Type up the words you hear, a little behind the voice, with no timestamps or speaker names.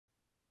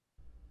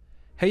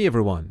Hey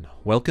everyone,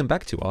 welcome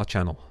back to our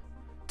channel.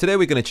 Today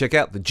we're going to check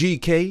out the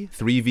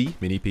GK3V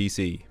Mini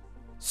PC.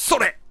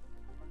 Sore!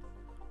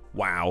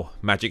 Wow,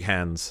 magic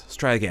hands. Let's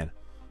try again.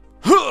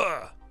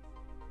 Huh!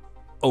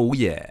 Oh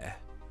yeah.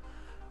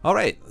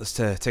 Alright, let's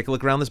take a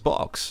look around this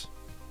box.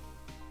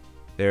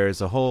 There's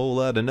a whole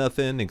lot of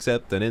nothing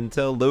except an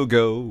Intel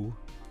logo.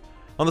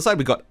 On the side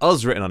we got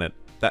US written on it.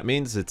 That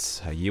means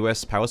it's a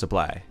US power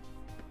supply.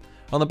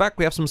 On the back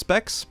we have some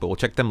specs, but we'll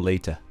check them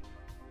later.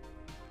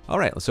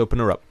 Alright, let's open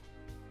her up.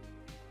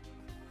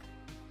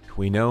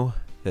 We know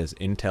there's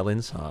Intel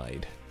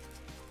inside.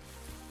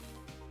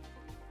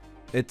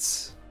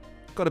 It's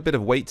got a bit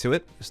of weight to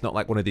it. It's not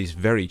like one of these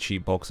very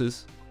cheap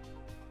boxes.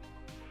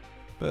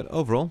 But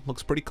overall,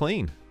 looks pretty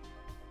clean.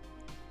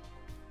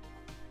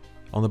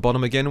 On the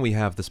bottom again, we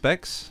have the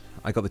specs.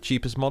 I got the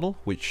cheapest model,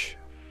 which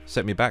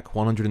set me back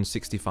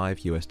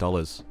 $165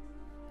 US.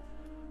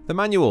 The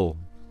manual,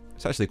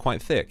 it's actually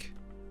quite thick.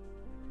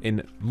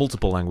 In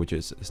multiple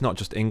languages. It's not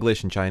just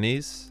English and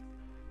Chinese.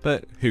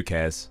 But who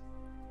cares?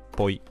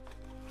 Boy.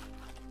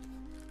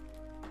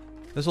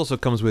 This also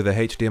comes with a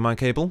HDMI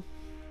cable.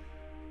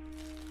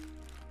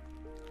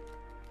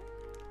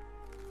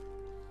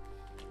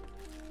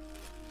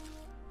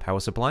 Power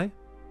supply.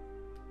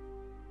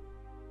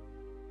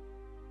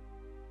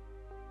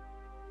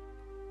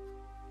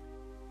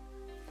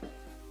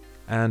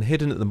 And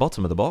hidden at the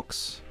bottom of the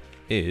box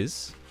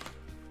is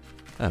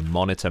a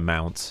monitor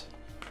mount.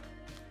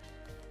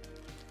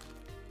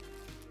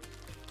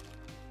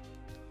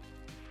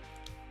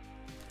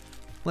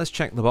 Let's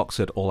check the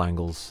box at all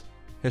angles.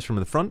 Here's from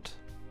the front.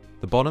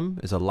 The bottom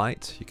is a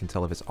light. You can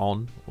tell if it's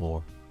on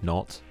or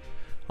not.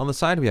 On the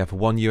side we have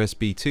one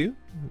USB 2,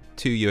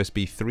 two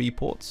USB 3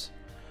 ports,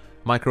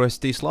 micro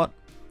SD slot,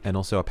 and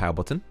also a power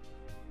button.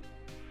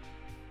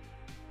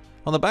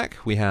 On the back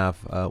we have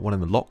one of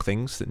the lock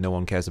things that no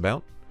one cares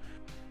about.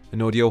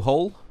 An audio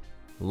hole,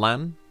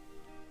 LAN,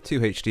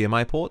 two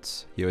HDMI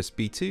ports,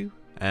 USB 2,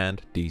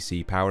 and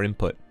DC power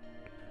input.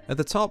 At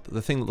the top,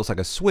 the thing that looks like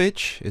a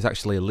switch is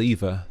actually a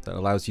lever that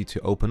allows you to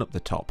open up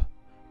the top,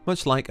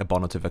 much like a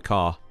bonnet of a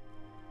car.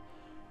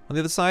 On the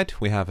other side,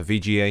 we have a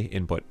VGA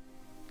input.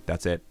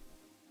 That's it.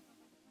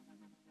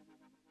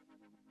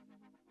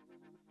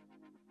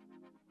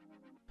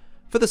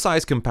 For the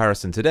size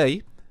comparison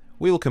today,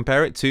 we will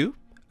compare it to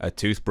a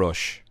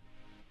toothbrush.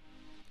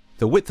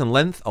 The width and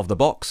length of the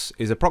box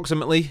is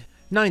approximately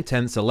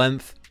 9/10 the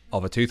length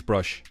of a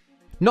toothbrush.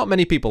 Not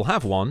many people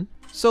have one,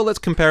 so let's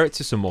compare it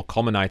to some more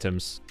common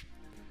items.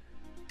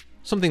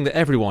 Something that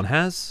everyone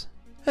has,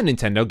 a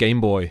Nintendo Game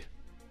Boy.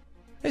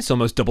 It's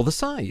almost double the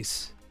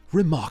size.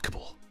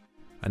 Remarkable.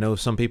 I know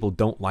some people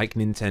don't like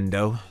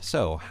Nintendo,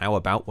 so how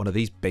about one of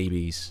these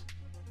babies?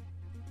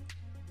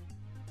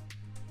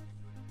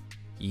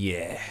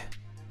 Yeah.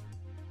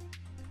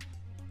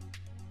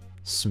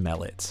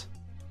 Smell it.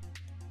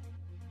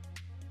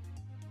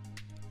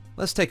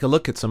 Let's take a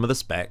look at some of the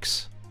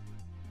specs.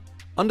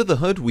 Under the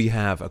hood we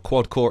have a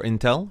quad-core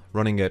Intel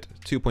running at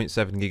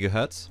 2.7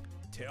 GHz.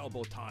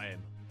 Terrible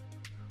time.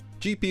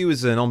 GPU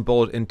is an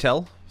onboard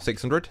Intel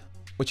 600,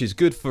 which is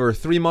good for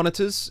 3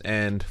 monitors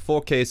and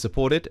 4K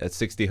supported at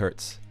 60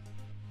 Hz.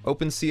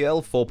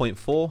 OpenCL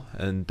 4.4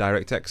 and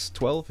DirectX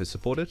 12 is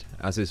supported,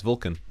 as is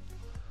Vulkan.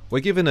 We're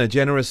given a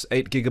generous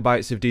 8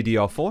 GB of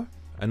DDR4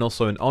 and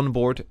also an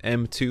onboard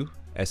M2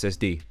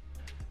 SSD.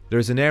 There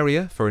is an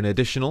area for an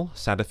additional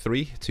SATA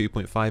 3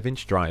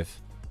 2.5-inch drive.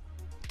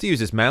 To use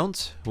this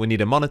mount, we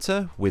need a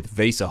monitor with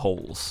VESA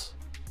holes.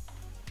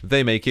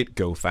 They make it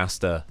go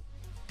faster.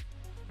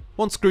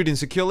 Once screwed in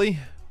securely,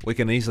 we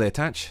can easily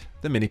attach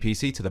the mini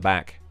PC to the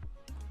back.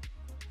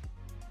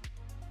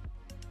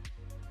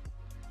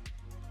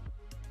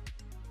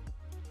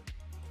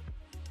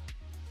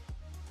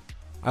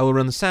 I will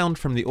run sound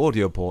from the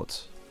audio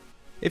port.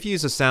 If you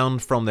use a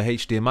sound from the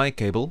HDMI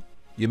cable,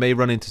 you may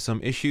run into some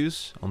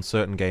issues on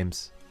certain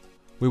games.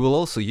 We will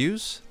also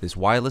use this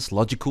wireless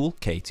Logicool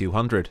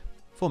K200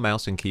 for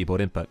mouse and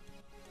keyboard input.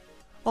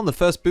 On the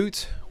first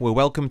boot, we're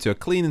welcome to a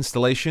clean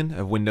installation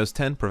of Windows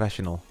 10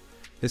 Professional.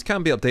 This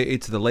can be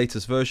updated to the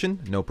latest version,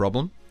 no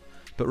problem.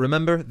 But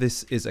remember,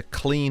 this is a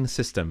clean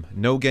system,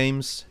 no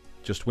games,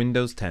 just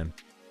Windows 10.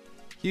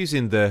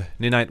 Using the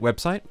Ninite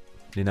website,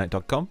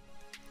 ninite.com,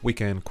 we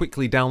can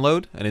quickly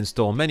download and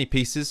install many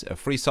pieces of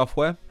free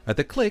software at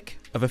the click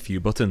of a few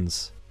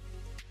buttons.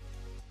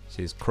 This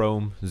is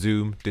Chrome,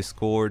 Zoom,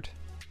 Discord,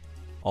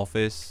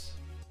 Office,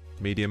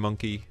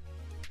 MediaMonkey.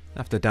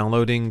 After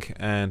downloading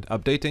and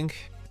updating,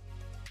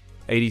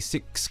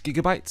 86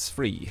 GB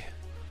free.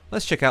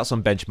 Let's check out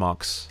some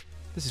benchmarks.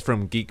 This is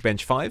from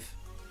Geekbench 5.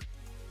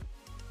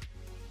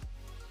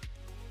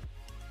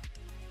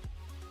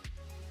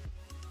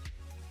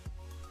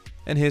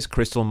 And here's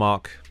Crystal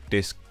Mark,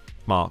 Disk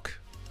Mark.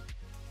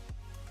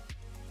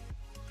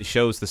 It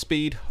shows the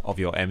speed of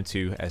your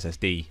M2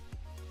 SSD.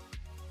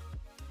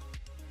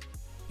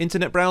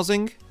 Internet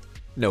browsing?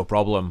 No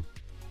problem.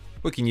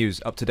 We can use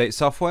up-to-date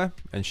software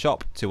and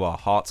shop to our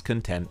heart's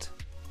content.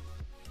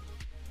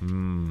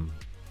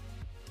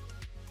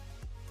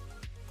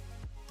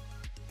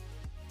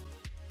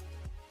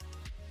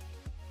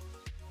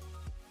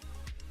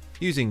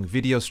 Using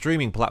video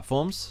streaming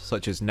platforms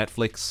such as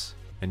Netflix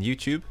and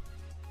YouTube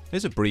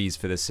is a breeze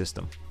for this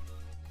system.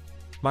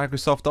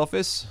 Microsoft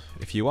Office,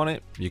 if you want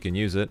it, you can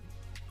use it.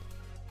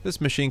 This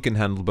machine can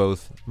handle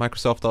both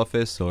Microsoft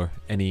Office or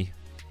any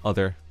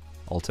other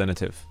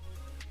alternative.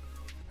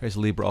 Here's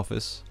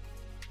LibreOffice.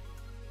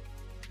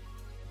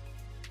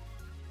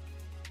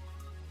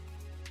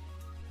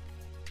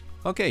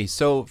 Okay,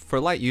 so for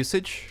light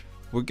usage,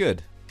 we're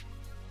good.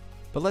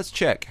 But let's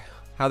check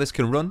how this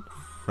can run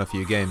a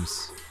few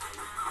games.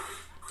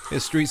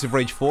 Here's Streets of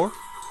Rage 4.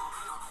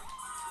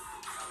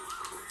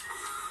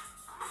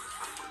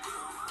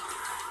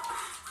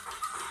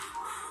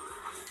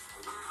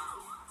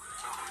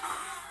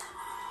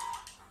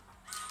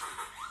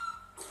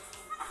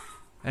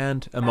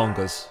 And Among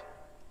Us.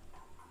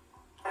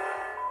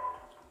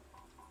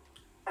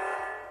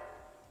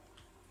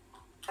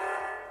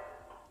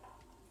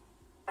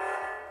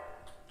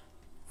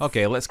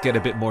 Okay, let's get a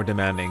bit more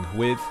demanding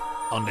with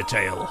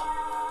Undertale.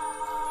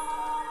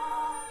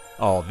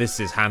 Oh, this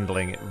is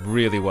handling it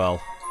really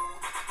well.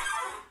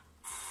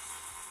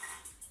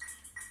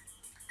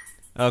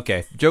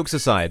 Okay, jokes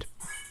aside,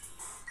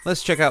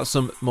 let's check out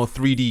some more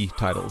 3D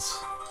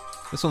titles.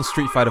 This one's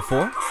Street Fighter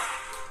 4.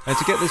 And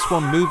to get this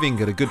one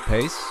moving at a good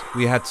pace,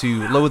 we had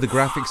to lower the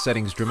graphics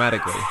settings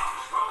dramatically.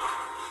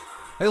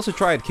 I also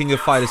tried King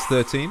of Fighters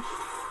 13.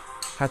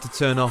 Had to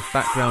turn off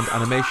background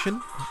animation,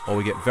 or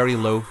we get very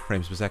low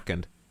frames per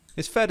second.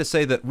 It's fair to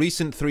say that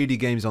recent 3D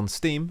games on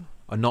Steam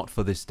are not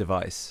for this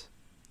device.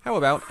 How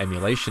about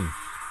emulation?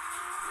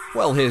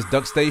 Well, here's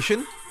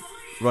DuckStation,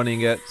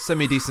 running at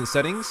semi-decent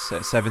settings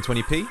at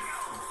 720p.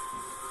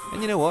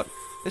 And you know what?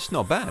 It's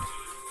not bad.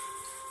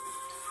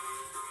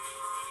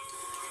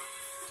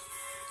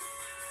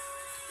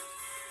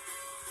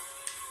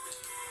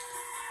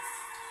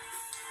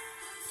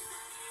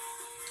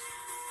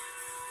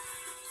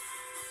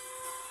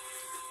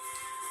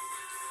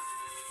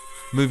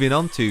 Moving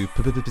on to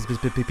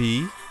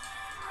PPP.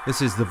 This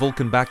is the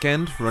Vulkan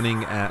backend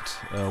running at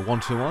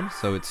 1:1,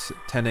 so it's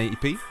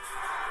 1080p.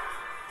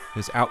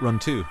 Here's Outrun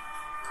 2.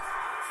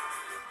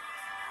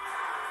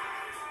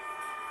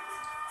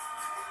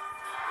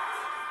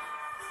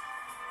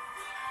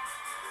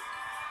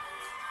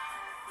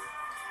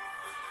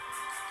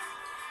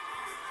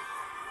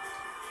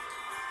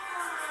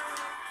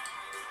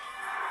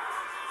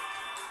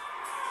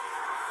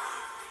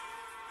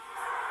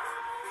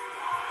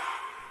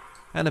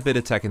 And a bit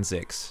of Tekken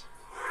 6.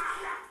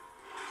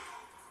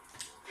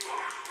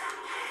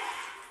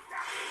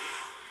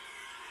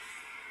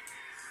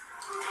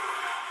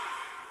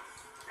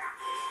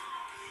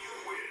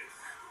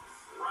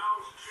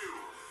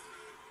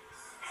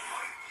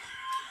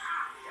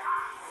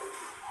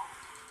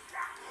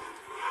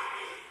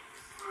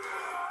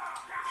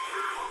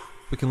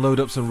 We can load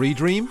up some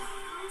Redream.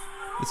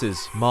 This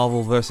is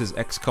Marvel vs.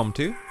 XCOM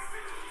 2.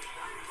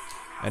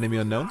 Enemy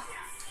Unknown.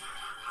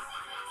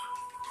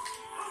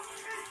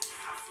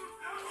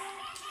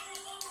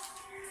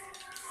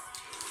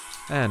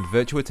 And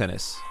Virtua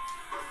Tennis.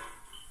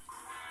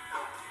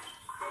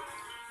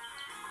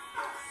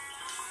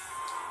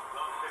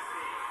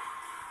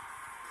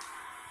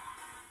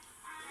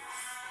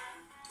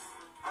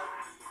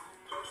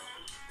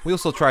 We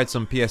also tried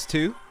some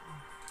PS2.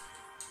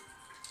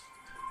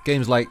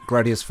 Games like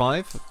Gradius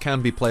 5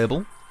 can be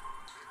playable.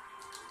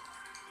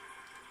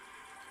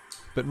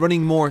 But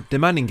running more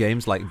demanding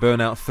games like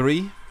Burnout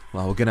 3,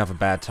 well, we're gonna have a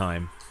bad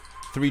time.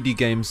 3D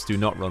games do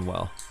not run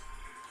well.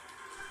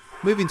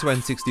 Moving to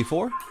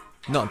N64,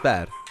 not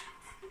bad.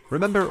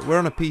 Remember, we're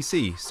on a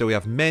PC, so we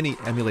have many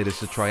emulators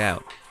to try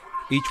out,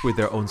 each with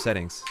their own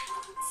settings.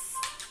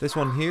 This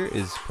one here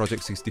is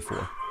Project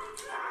 64.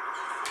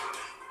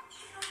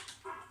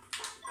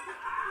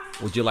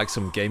 Would you like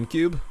some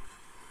GameCube?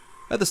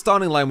 At the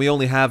starting line we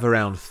only have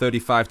around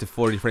 35 to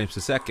 40 frames per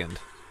second.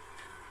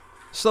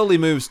 Slowly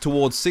moves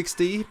towards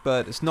 60,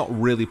 but it's not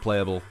really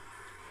playable.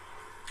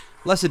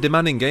 Lesser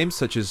demanding games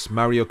such as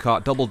Mario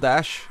Kart Double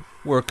Dash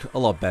work a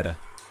lot better.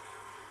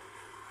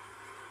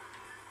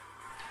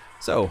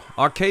 So,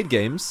 arcade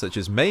games such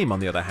as Mame on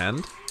the other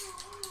hand.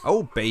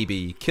 Oh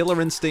baby,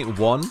 Killer Instinct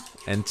 1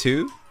 and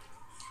 2.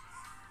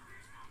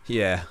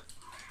 Yeah,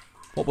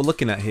 what we're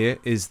looking at here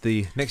is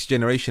the next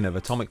generation of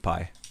Atomic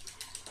Pi.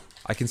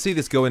 I can see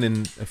this going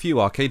in a few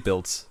arcade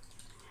builds.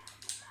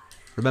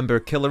 Remember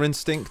Killer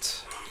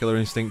Instinct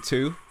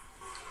 2,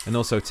 and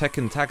also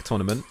Tekken Tag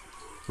Tournament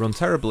run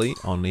terribly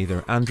on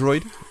either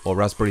Android or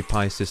Raspberry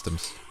Pi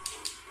systems.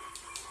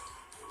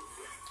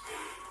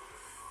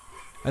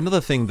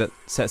 Another thing that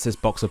sets this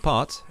box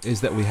apart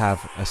is that we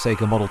have a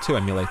Sega Model 2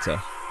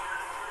 emulator.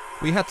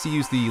 We had to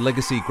use the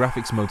legacy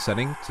graphics mode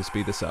setting to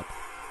speed this up.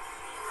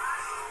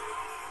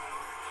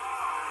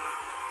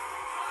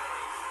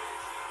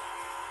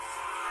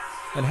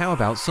 And how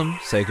about some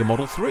Sega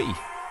Model 3?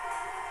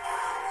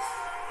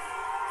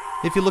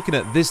 If you're looking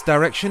at this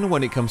direction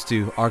when it comes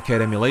to arcade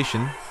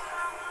emulation,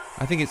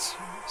 I think it's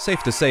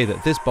safe to say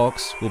that this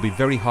box will be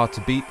very hard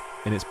to beat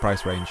in its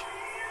price range.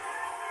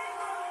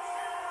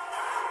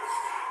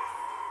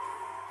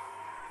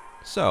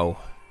 So,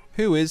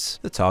 Who is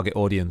the target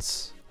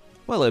audience?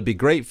 Well, it'd be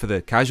great for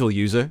the casual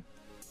user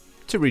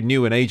to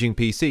renew an aging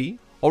PC,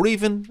 or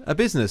even a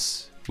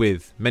business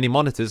with many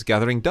monitors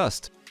gathering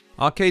dust.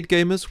 Arcade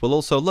gamers will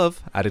also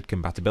love added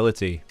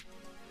compatibility.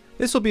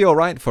 This will be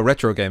alright for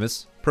retro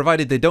gamers,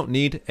 provided they don't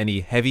need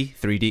any heavy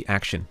 3D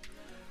action.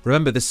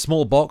 Remember, this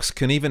small box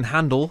can even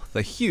handle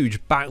the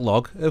huge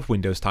backlog of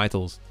Windows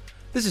titles.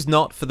 This is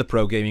not for the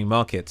pro gaming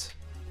market.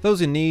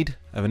 Those in need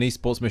of an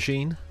esports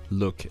machine,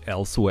 look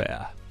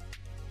elsewhere.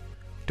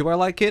 Do I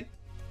like it?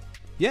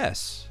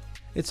 Yes.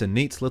 It's a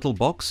neat little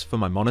box for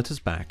my monitor's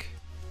back.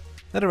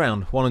 At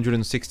around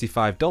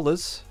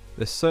 $165,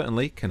 this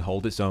certainly can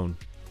hold its own.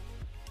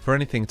 For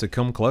anything to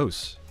come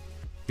close,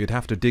 you'd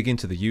have to dig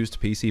into the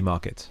used PC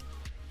market.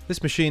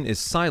 This machine is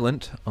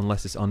silent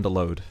unless it's under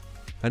load.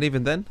 And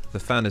even then, the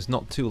fan is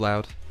not too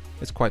loud.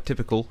 It's quite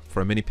typical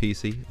for a mini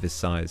PC this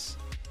size.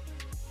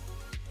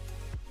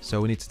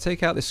 So we need to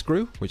take out this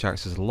screw, which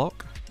acts as a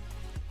lock,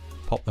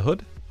 pop the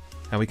hood,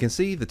 and we can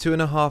see the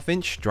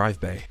 2.5-inch drive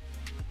bay.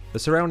 The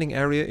surrounding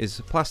area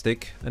is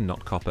plastic and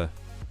not copper.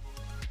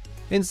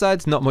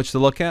 Inside's not much to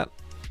look at.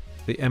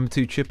 The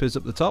M2 chip is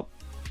up the top.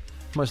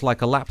 Much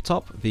like a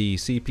laptop, the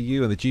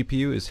CPU and the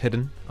GPU is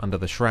hidden under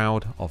the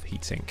shroud of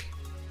heatsink.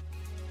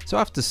 So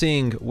after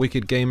seeing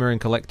Wicked Gamer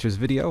and Collector's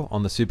video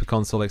on the Super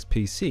Console X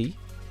PC,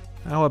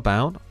 how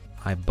about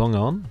I bung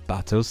on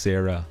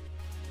Batocera?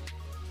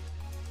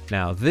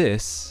 Now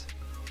this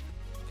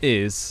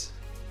is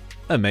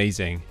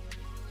amazing.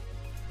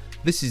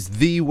 This is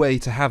the way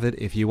to have it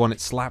if you want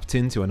it slapped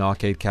into an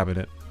arcade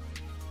cabinet.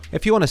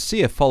 If you want to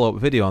see a follow-up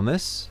video on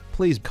this,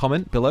 please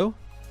comment below.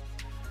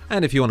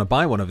 And if you want to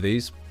buy one of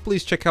these,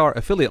 please check our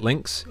affiliate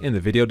links in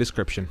the video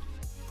description.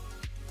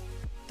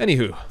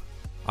 Anywho,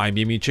 I'm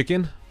Yumi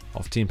Chicken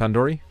of Team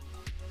Pandori,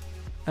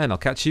 and I'll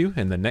catch you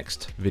in the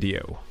next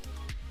video.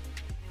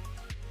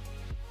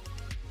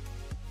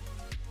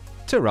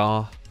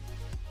 Ta-ra!